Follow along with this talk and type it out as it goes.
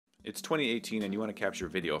It's 2018 and you want to capture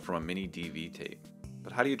video from a MiniDV tape.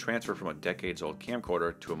 But how do you transfer from a decades-old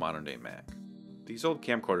camcorder to a modern-day Mac? These old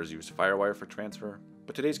camcorders use Firewire for transfer,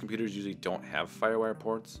 but today's computers usually don't have Firewire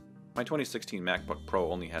ports. My 2016 MacBook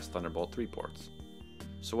Pro only has Thunderbolt 3 ports.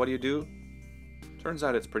 So what do? Turns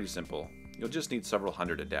out it's pretty simple. You'll just need several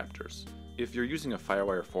hundred adapters. If you're using a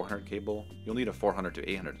Firewire 400 cable, you'll need a 400 to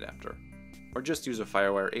 800 adapter. Or just use a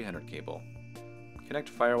Firewire 800 cable.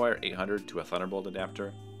 Connect Firewire 800 to a Thunderbolt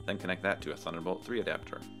adapter, then connect that to a Thunderbolt 3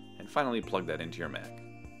 adapter, and finally plug that into your Mac.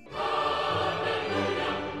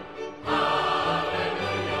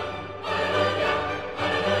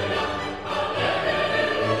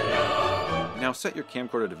 Now set your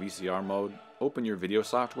camcorder to VCR mode, open your video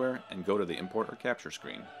software, and go to the import or capture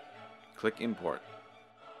screen. Click import.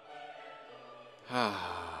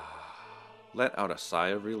 Let out a sigh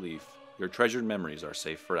of relief. Your treasured memories are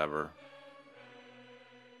safe forever.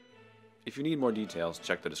 If you need more details,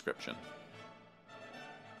 check the description.